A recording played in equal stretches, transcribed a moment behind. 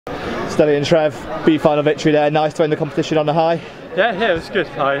Stelian and Trev, B-final victory there. Nice to end the competition on a high. Yeah, it was good.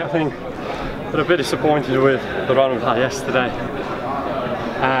 I think I was a bit disappointed with the run we had yesterday.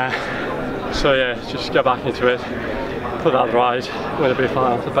 So yeah, just get back into it, put that right, win a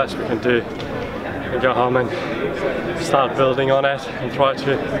B-final, the best we can do, and go home and start building on it and try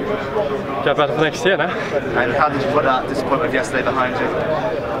to get better for next year now. And how did you put that disappointment yesterday behind you?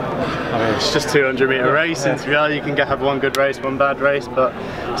 I mean, it's just 200-metre race, and to be honest, you can have one good race, one bad race, but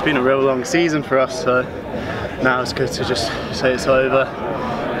it's been a real long season for us, so now it's good to just say it's over,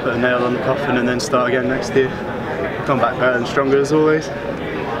 put a nail on the coffin and then start again next year. Come back better and stronger as always.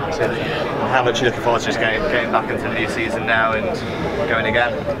 So, yeah. How much are you looking forward to just getting back into the new season now and going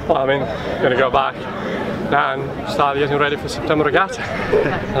again? Well, I mean, going to go back now and start getting ready for September regatta.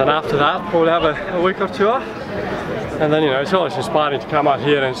 And then after that, probably have a week or two off. And then, you know, it's always inspiring to come out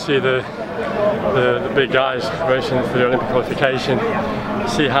here and see the big guys racing for the Olympic qualification,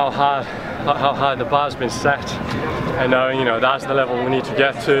 see how high the bar's been set, and knowing, you know, that's the level we need to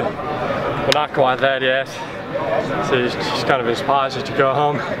get to. We're not quite there yet. So it just kind of inspires you to go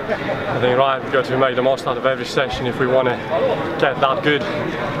home. I think, right, we've got to make the most out of every session if we want to get that good.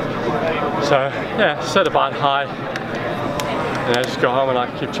 So yeah, set a bar high, and I just go home and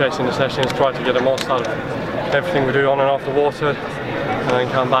I keep chasing the sessions, try to get the most out of everything we do on and off the water, and then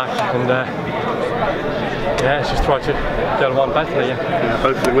come back and yeah, just try to get one better. Yeah,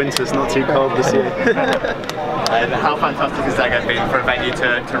 hopefully winter's not too cold this year. And how fantastic has that been for a venue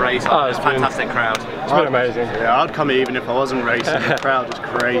to race on? It's a fantastic crowd. It's been amazing. Yeah, I'd come even if I wasn't racing. The crowd is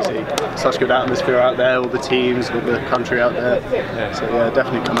crazy. Such good atmosphere out there, all the teams, all the country out there. Yeah. So yeah,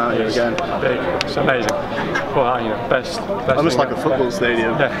 definitely come out here again. Big. It's amazing. Well, you know, best almost like a football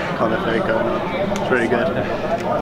stadium kind of thing going on. It's really good.